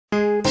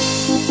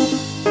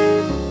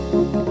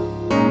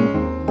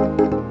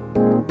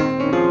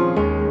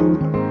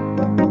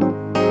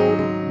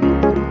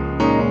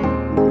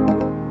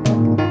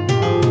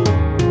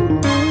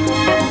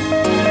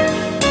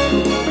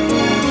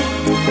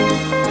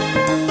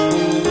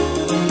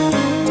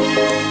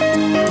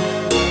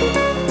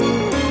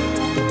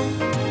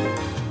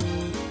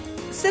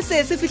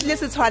se se fihlile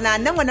se tshwana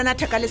nna ngwanana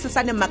thakale se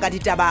sane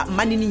makaditaba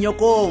manini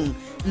nyokong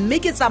mme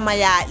ke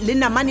tsamaya le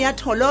namane ya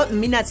tholo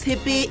mmina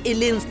tshepe e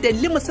leng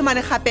Stanley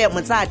Mosemane gape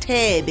motsa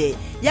thebe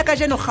ya ka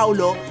jeno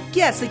kgaolo ke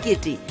ya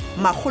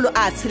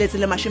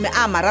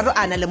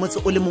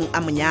 1931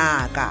 a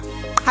Monyaka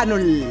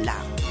qhanolla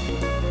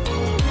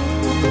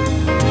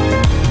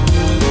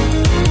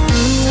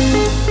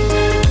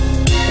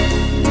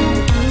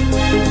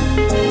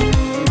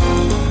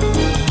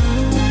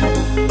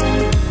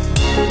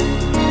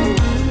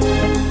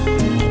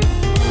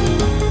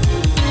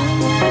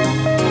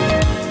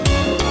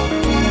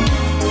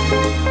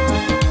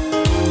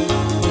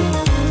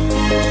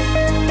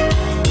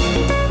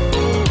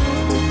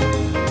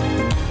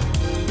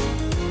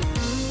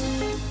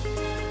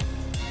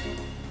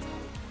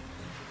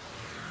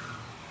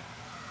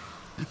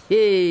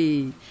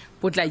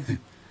Potlaki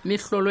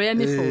mehlolo ya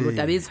mehlolo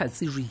tabe e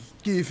tshatsi jwi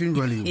ke e feng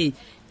jwale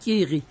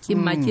ke re ke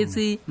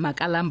maketse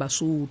makalang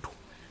Basotho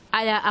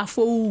aya a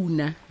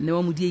founa ne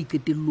wa modi a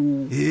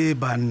iketello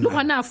banna le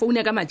gona a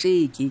founa ka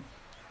matjeke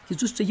ke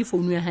tshotse ke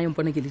founu ya hae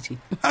mpona ke le tjena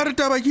a re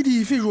taba ke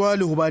dife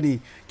jwale hobane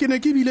ke ne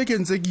ke bile ke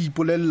ntse ke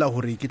ipolella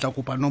hore ke tla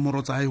kopa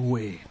nomoro tsa hae ho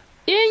wena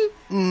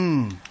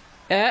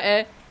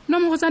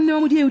nomoro tsa nne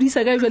wa modi a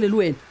udisa ka jwale le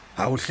wena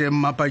ha o hle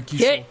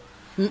mmapakiso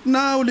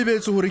na o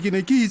lebetse hore ke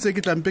ne ke itse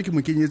ke tlampe ke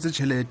mo kenyetse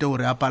tšhelete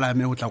hore a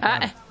palame ho tla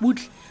kwa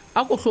butli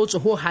a go hlotse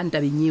ho hang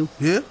tabeng eo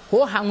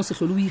ho hang o se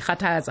hlolo o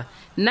ikgathatsa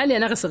nna le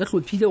yena re se re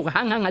hlophile hore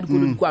hang a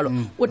dikolo dikwalo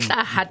o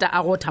tla hata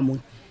a rotha mona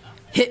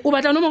o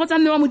batla nomoro tsa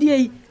mme wa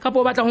modiei kapa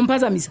o batla ho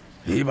mphazamisa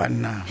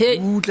banna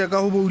utle ka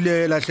ho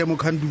boulela hle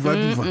mokhanduva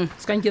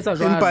ska nketsa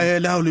jwalo empa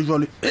hele ha o le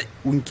jwalo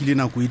o nkile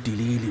nako e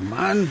telele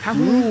man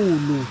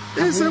haholo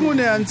e se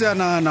mone a ntse a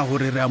nahana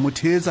hore re a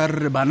mothetsa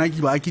re bana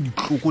ke ba ke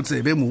ditloko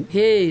tsebe mo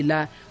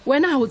hela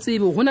wena ha o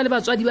tsebe hona le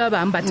batswadi ba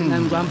bang ba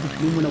tenang jwang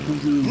bophelo mona go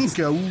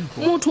jwetsa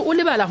motho o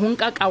lebala ho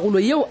nka karolo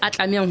eo a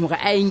tlamehang hore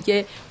a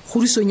enke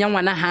kgodisong ya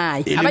ngwana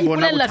hae a ba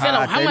ipolella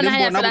fela ha ngwana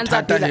hae a fela ntse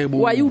a phela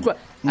wa e utlwa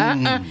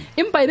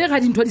empa ebe ga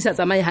dintho di sa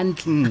tsamaye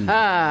hantle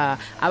a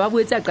ba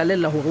boetse a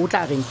qalella hore o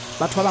tla reng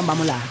batho ba bang ba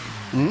molao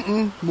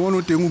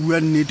mono teng o bua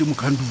nnete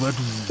mokhanduva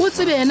o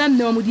tsebe yena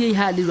mme wa modiei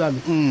ha le jwalo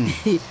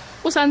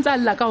o santsa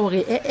alla ka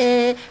hore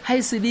ha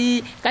e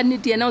sebe ka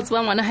nnete yena o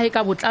tseba ngwana hae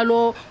ka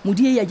botlalo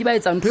modiei ya ke ba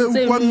etsa ntho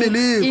tse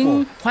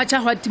eng hwacha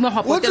hwatima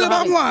hwa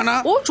potela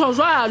o tsho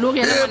jwalo re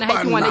yena ngwana hae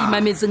ke ngwana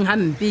imametseng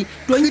hampe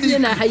tonki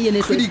yena hae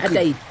yene tlo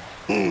itaile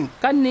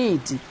ka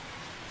nnete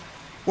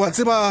wa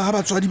tseba ha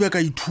batswadi ba ka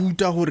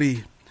ithuta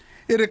hore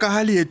e re ka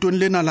ha leetong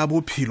lena la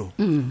bophelo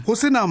ho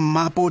sena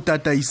mmapo o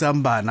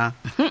tataisang bana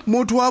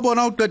motho wa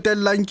bona o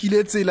qetellang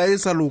kile tsela e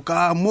sa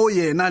loka mo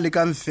yena le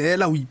ka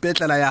mfela ho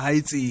ipetlela ya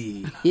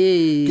haetseng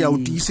ke a o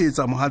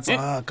tiisetsa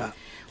mohatsaka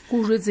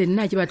go jwetse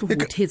nna ke batla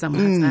go thetsa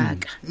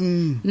mohatsaka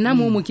nna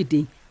mo mo ke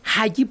teng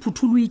ha ke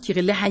phuthulwe ke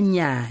re le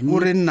hanyane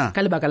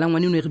ka lebaka la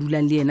ngwane no re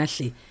dulang le yena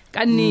hle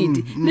ka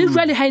nnete le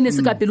jwale ha ine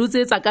se ka pelo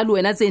tse tsa ka le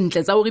wena tse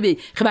ntle tsa hore be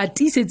re ba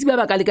tiisetsi ba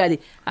baka le kale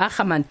a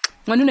khamane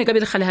ngwane no ka be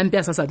le khale hampe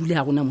a sa dule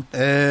ha rona mo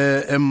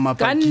emma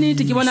ka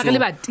nnete ke bona re le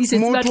ba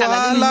tiisetsi ba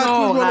tla le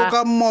nyora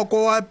ka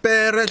mmoko wa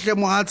pere hle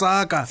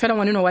mohatsaka fela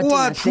ngwane no wa teng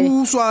wa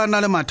thuswana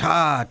le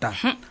mathata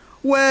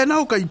wena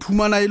o ka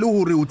iphumana ile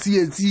hore o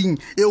tsietsing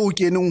e o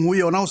keneng ho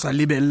yona o sa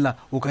lebella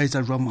o ka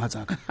etsa jwa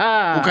mohatsaka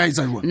o ka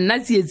etsa jwa nna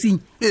tsietsing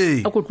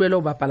a go tlwela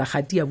o bapala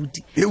khati ya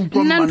buti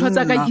nna ntho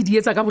tsa ka ke di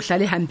etsa ka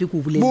bohlale hampe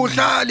go boleng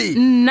bohlale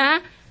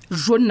nna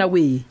jonna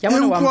we ya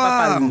bona wa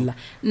mpapalla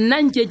nna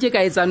nkeke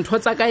ka etsa ntho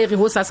tsa ka ere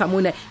ho sasa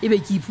mona ebe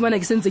ke iphumana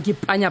ke sentse ke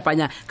panya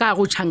ka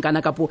go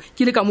chankana kapo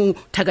ke le ka mo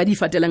thakadi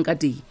fatelang ka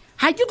teng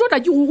ha ke tlotla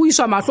ke go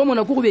iswa mahlo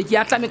mona go be ke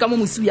ya tlame ka mo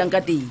mosiu yang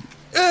ka teng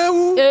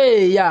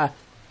ya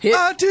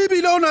a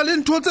tibile o na le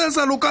ntho tse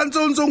sa lokang tse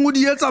o ntsong o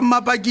di etsa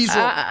mmapakiso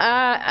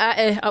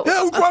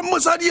o kwa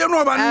mosadi eno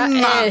wa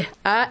banna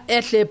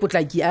hle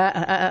potlaki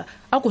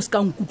a go ska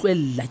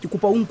nkutlwella ke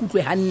kopa o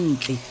nkutlwe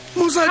hantle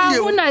mosadi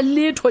eo ona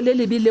letho le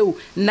lebe leo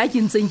nna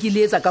ke ntseng ke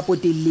le etsa ka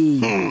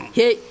potelleng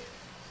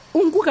o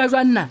nkuka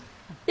jwanna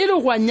e le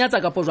go anyatsa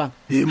ka po jwang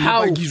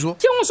mmapakiso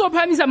ke ngo so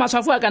phamisa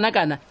matshwafo a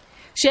kana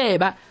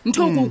sheba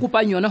ntho go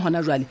kopanya yona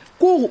hona jwale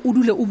go o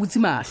dule o butsi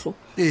mahlo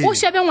o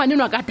shebe ngwane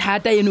no ka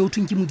thata yene o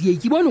thunki modiei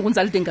ke bone go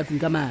ntsa le teng ka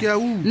tunka mane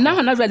nna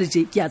hona jwale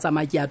je ke a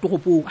tsamaya ke a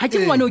toropong ha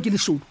ke ngwane o ke le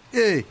shodo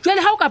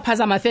jwale ha o ka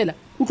phaza mafela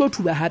o tlo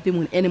thuba hape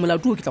mona ene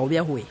molato o ke tla go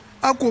beya ho wena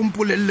a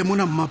kompolelle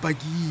mona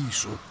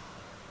mmapakiso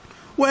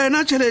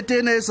wena tšhelete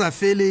ena e sa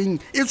feleng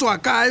e tswa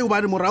kae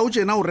obane morao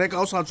tjena o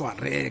reka o sa tswa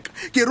reka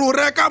ke re o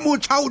reka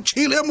motjha o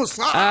tšhile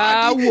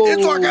mosadi e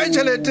tswa kae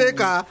tšhelete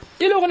ka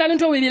e le gona le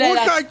ntho o e o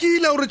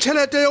hlakile gore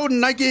tšhelete eo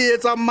nna ke e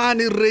etsang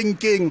mane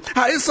renkeng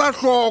ha e sa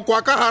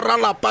hlokwa ka hara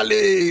lapa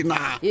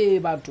lena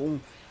bathong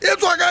e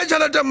tswa kae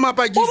tšhelete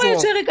mmapakiso o ba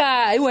tshwere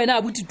kae wena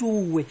a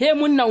botituwe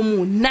monna o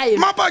monna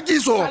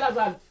mmapakiso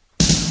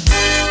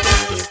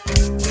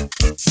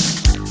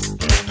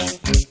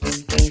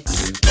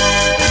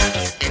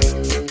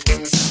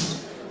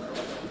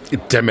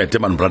Damn it,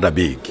 man, brother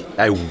Big.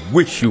 I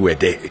wish you were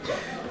there.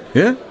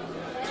 Yeah?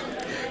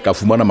 ka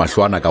fumana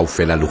mahlwana ka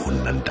ofela le go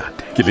nna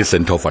ntate ke le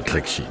center of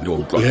attraction o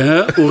utlwa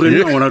o re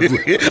nna ona tu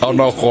a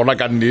ona gona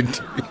ka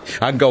nnete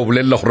a nka o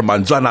bolella gore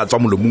mantswana a tswa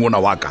molomong ona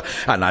wa ka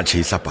a na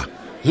chase pa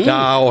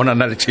ka ona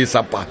na le chase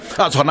pa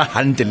a tshwana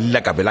hantle le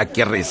la kabela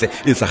kerese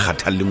e sa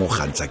kgathalle go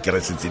gantsa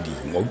kerese tse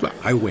dingwe o utlwa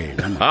ai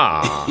wena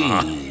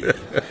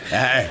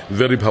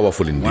very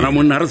powerful indeed mona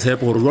monna re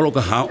tshepa gore jwalo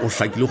ka ha o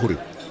hlakile gore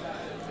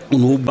o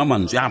no ba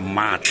mantswe a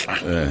matla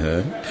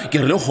ke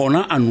re le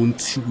gona a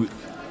nontshiwe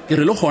ke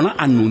re le gona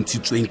a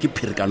nontshitsweng ke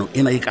pherekano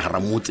ena e ka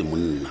hara motse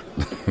monna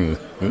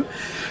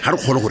ha re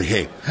khole gore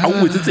he a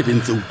o etse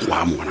tsebentse o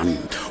kwa mona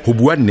go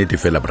bua nnete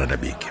fela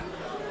brother beke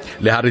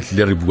le ha re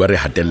tlile re bua re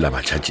hatella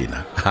batjha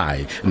tjena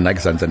hai nna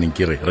ke santsaneng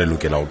ke re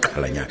lokela o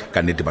qhalanya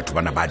ka nnete batho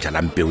bana ba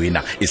jalang peo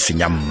ena e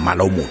senya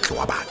mmala o motle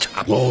wa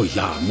batjha oh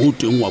ya mo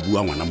teng wa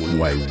bua ngwana monna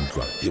wa e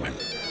utlwa e bana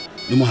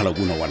le mohala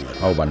kuna wa nna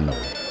ha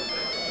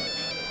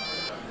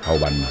o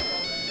banna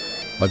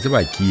ba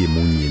tseba ke e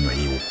mong eno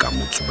eo ka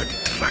motso ba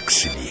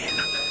di-drugs le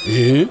yena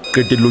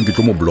qetellong ke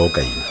tlo mo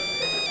blocka ena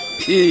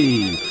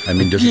I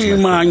mean this is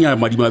manya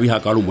madimabi ha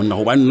ka lo monna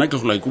go ba nna ke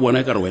hlola ke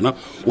bona ka re wena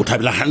o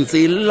thabela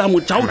hantse la mo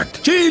tjao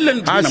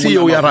chillen a se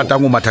yo ya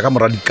ratang o matha ka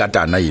mora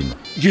dikatana eno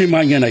ke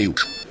manya na yo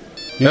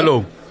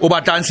hello o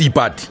batlang se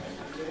ipati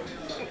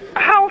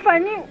ha o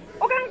fani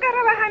o ka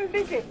nkaraba hampe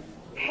je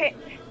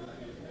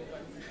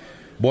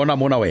bona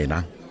mona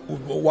wena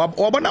wa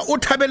bona o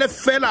thabele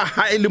fela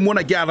ha e le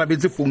mona ke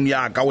arabetse phone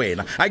ya ka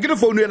wena a ke re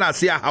phone ena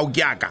se ya hao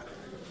ke aka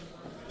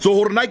so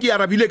gore na ke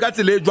arabile ka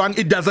tsele jwang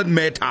it doesn't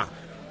matter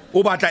o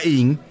batla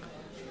eng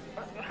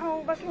ha o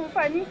batla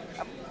fani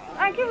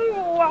a ke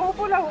wa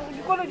hopola ho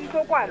dikolo di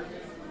tlokwalo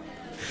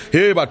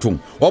he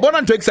bathong wa bona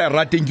ntwe ke sa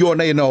rateng ke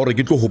yona ena hore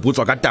ke tlo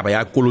hopotswa ka taba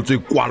ya kolo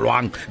tse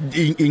kwalwang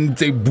eng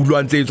tse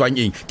bulwang tse tswang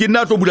eng ke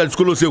nna tlo bula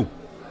sekolo seo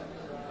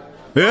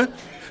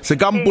se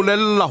ka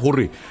mpolella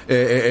gore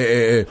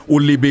o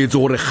lebetse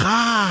gore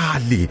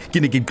gale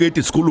ke ne ke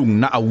qete sekolong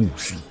nna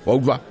ausi wa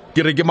utlwa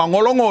ke re ke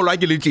mangolongolo a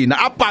ke le tjena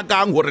a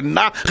pakang gore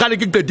nna gale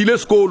ke qetile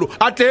sekolo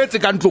a tletse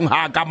ka ntlong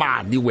ha ka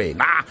mane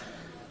wena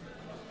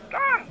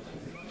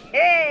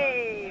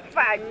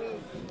fani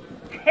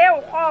o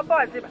khobo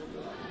tseba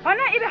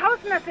hona ebe ha o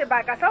sena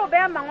sebaka sa o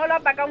beha mangolo a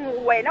pakang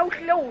ho wena o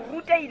hlile o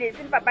ruteile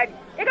seng papadi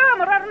e ka ba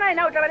moraro na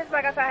ena o tla ba le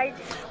sebaka sa hae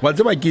wa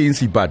tseba ke eng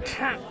sipati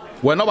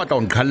wena ba tla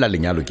o nkhalla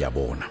lenyalo ke a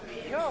bona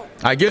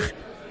a ke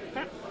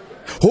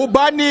ho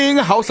baneng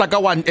ha o saka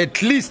one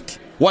at least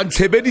one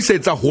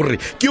tshebedisetsa hore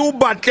ke o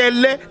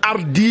batlele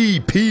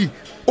RDP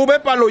o be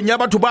palong ya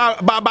batho ba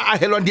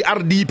ahelwang di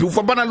RDP o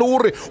fapana le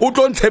hore o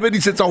tlo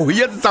ntshebedisetsa ho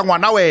yetsa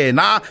ngwana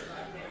wena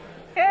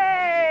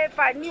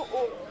fani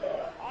o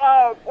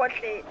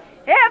kotle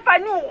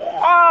fani o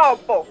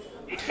khopo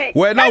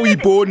wena o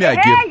ipone a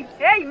ke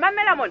hey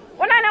mamela mona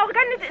ona na o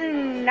ka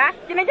nna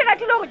ke ne ke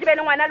ratile go ke bene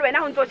ngwana le wena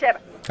ho ntso sheba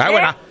ha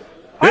wena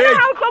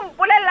ha o tlo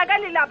mpolella ka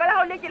lelapa la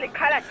hao le ke le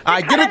khala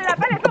a ke re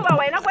lelapa le tlo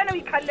wena kwena o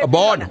ikhalle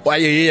bona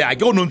a ke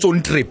go ntse o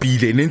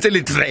ntrepile ne ntse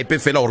le trepe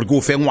fela gore ke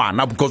o fe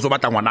ngwana because o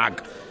batla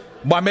ngwanaka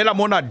mamela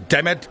mona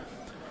damn it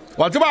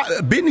wa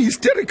tseba being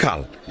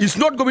hysterical is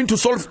not going to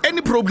solve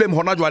any problem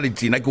hona jwa le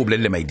tsina ke o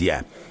bolelle my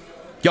dear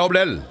ke o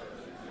bolelle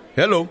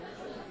hello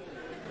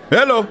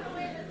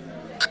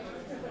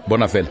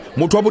bona fela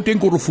motho wa boteng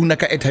go re funa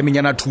ka airtime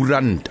yana 2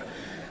 rand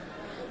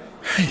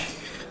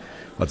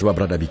wa tseba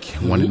brother biki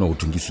ngwane no go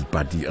tungisa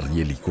ipati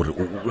really gore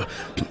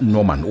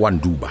no man one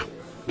duba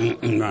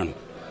nana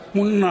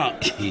monna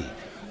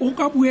o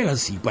ka buela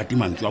seipati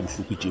mantswe a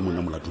bohloko tje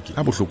monna molatoki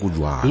a bohloko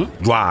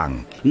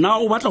jwang na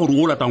o batla gore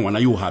o lata ngwana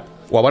yo hape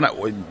wa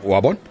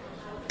bona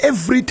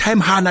every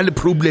time ha na le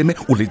problem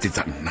o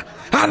letsetsa nna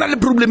ha na le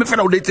problem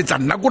fela o letsetsa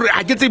nna gore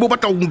a ke tsebe o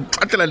batla go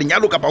tlhatlela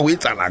lenyalo ka ba ho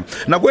etsalang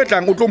nako e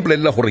tlang o tlo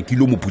mpolella gore ke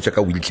lo mo putsa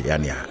ka wheelchair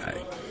ya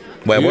hae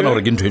wa bona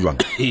gore ke ntho e jwang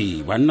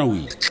banna o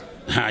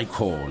ha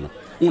ikona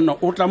una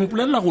o tla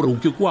mpolella gore o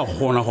ke kwa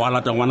gona go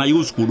alata ngwana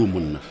yo sekolo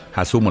monna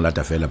ha se o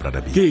molata fela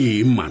brother B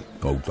ke man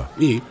ka utlwa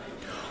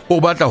o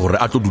batla gore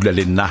a tlo dula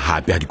le nna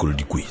hape ha dikolo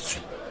di kwetswe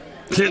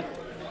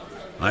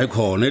ha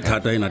ikona e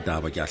thata ena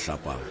taba ke a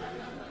hlapa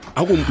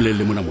a go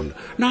mpolelle mona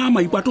na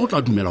maipato o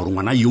tla dumela gore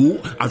ngwana yo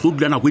a tlo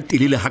dula nako e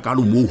telele ha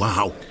kalo mo wa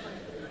hao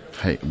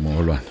hai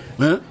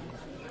moholwane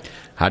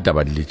ha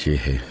taba di le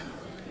tjehe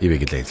e be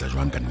ke tla etsa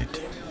jwang ka nnete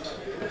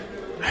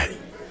hai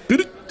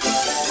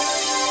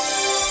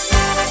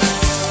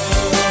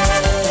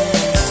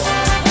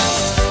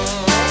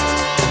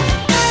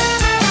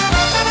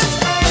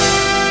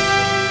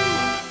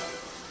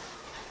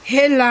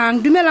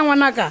Helang, dumela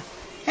ngwanaka.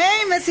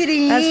 Hey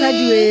Masidi.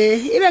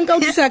 Asadiwe, e beng ka o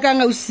thusa ka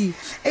ngausi.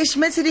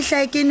 Masidi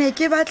hlake ne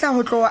ke batla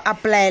ho tlo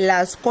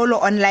applyela sekolo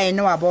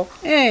online wa bo.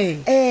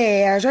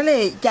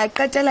 Jwale ke a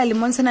qetela le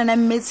monsana na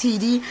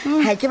Masidi,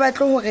 ha ke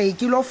batla hore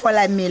ke lo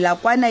fola mela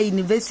kwana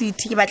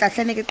university ke batla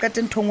hlane ke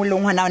qete nthong le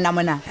ngwana ona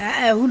mona.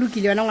 Ho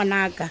lokile yona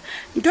ngwanaka.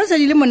 Ntho se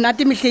di le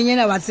monate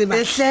mehlenyena wa tseba.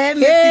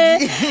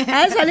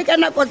 Ha sa le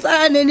kana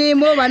kotsane ne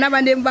mo bana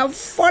ba neng ba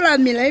fola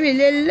mela e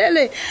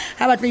belelele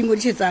ha ba tlo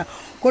ingodisetsa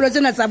kolo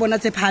tsena tsa bona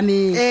tse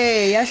phameng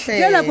ya hle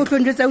ke la go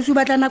tlonje tsa usu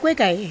batla nako e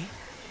kae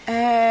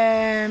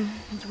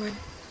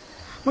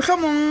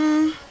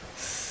mohlomong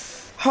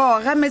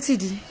hora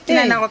Metshedi ke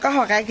nana go ka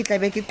hora ke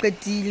tlabe ke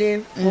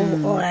qetile.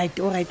 Alright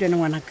wena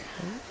ngwanaka.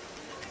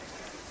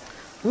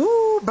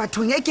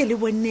 Bathong e ke le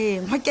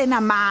boneng ho kena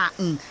mang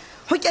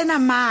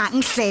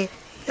hle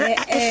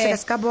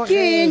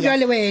ke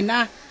jwale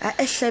wena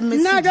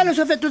nna jwale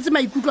so fetotse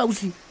maikutlo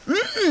ausi.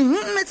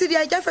 Metshedi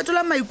a ke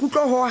fetola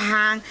maikutlo ho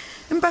hang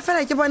empa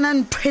fela ke bona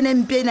nthwene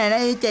mpe ena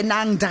e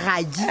kenang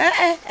dragi.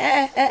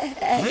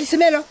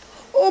 Semelo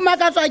o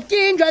makatswa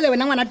ke jwale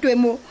wena ngwana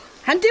twemo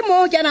hanti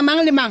mo ke ana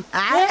mang le mang.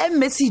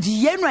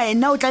 Metshedi yenwa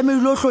ena o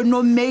tlameile o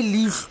hlonno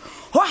mmelisho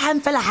ho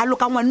hang fela ha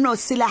loka ngwana o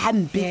sela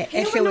hampe.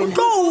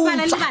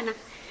 Bana le bana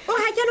o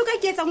ha ke loka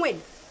ke etsa ngwena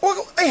o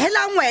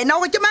hela ngwena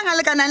o ke mang a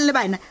lekanang le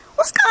bana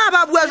o ska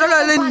ba bua jalo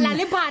le bona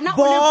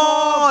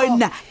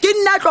ke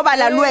nna tlo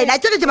bala le wena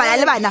ke re ke bala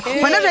le bana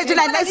bona re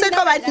tla nna se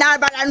tlo bana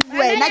bala le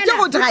wena ke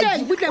go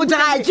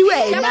dragi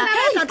wena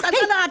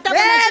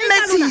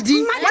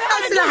Metshedi wa tla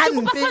sela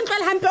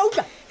hampe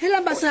utlwa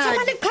hela basadi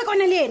le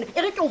qhakwana le ena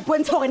e re ke o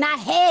bontsha hore na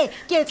he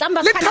ke etsa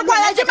ba le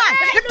qhakwana ke mang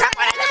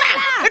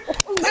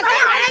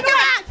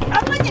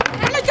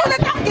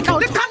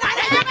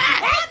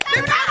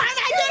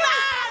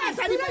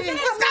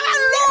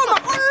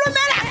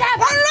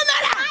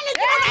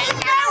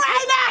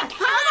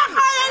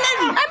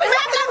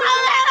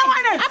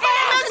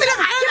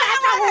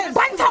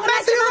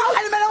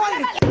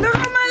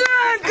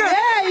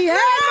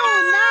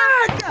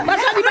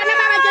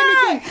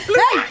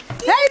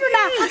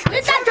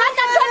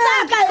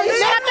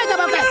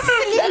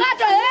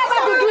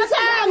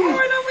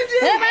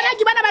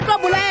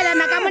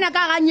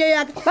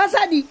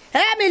basadi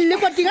le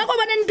kotinga go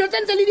bona ntho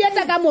tsentse le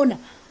dieta ka mona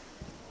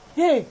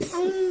le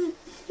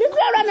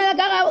tlolwana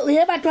ka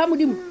he batho ba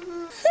modimo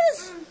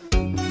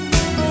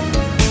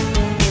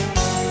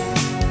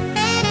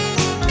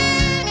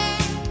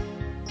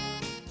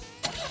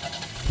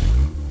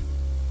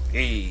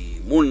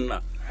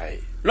monna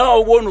la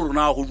o bone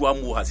rona go jwa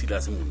mo ha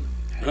sila se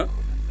monna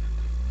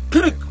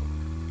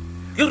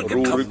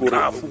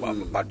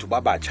batho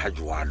ba batjha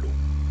jwalo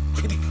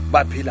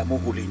ba phela mo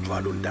go leng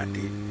jwalo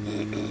ntate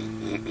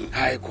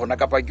hai khona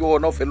kapa ke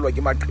ona o fellwa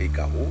ke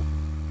maqheka ho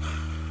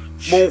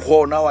mo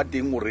gona wa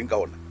teng o reng ka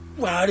ona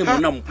wa re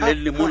monna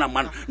mpolelle mona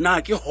mana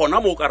na ke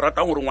hona mo ka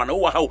ratang gore ngwana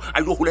wa hao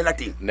a ile holela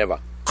teng never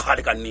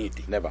khale ka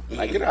nnete never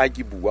a ke re ha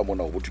ke bua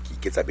mona go botho ke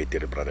iketsa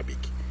betere brother big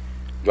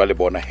jwale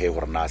bona he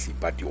gore na se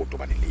ipati o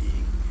tobane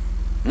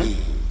leng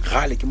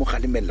gale ke mo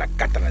galemella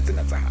katana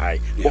tsena tsa hae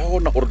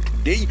bona gore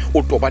today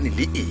o tobane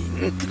le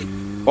eng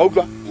ba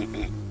utlwa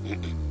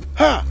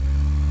ha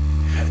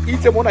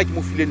itse mona ke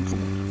mo file ntlo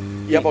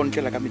ya ba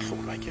ntlela ka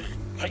mehlolo a ke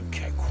re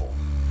kekho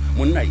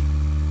monna e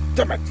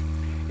tamati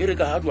e re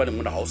ka ha dwa le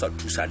mona ha o sa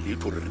thusa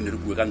letho re ne re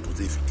bue ka ntho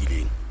tse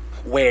fitileng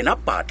wena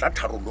batla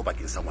tharollo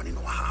bakeng sa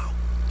ngwaneno wa hao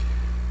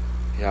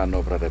yeah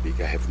no brother big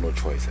I have no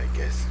choice I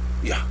guess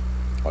yeah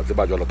wa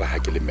tseba jwalo ka ha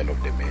ke le man of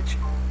the match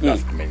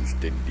last man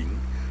standing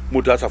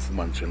motho a sa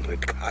fumantshweng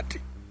red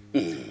card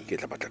ke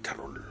tla batla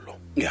tharollo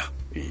yeah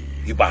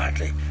e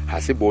batle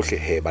ha se bohle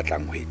he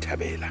batlang ho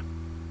ithabela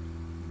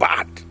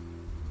but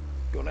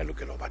yona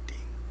lokela ba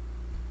teng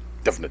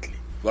definitely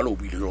jwale o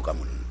buile lo ka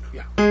monna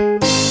yeah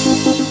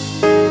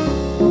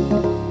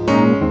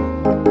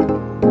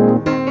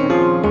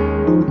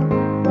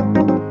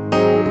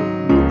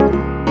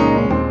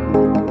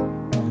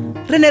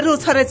re ne re o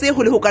tshwaretse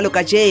go le go ka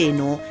loka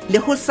jeno le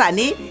go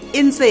sane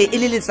e ntse e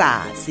le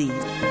letsatsi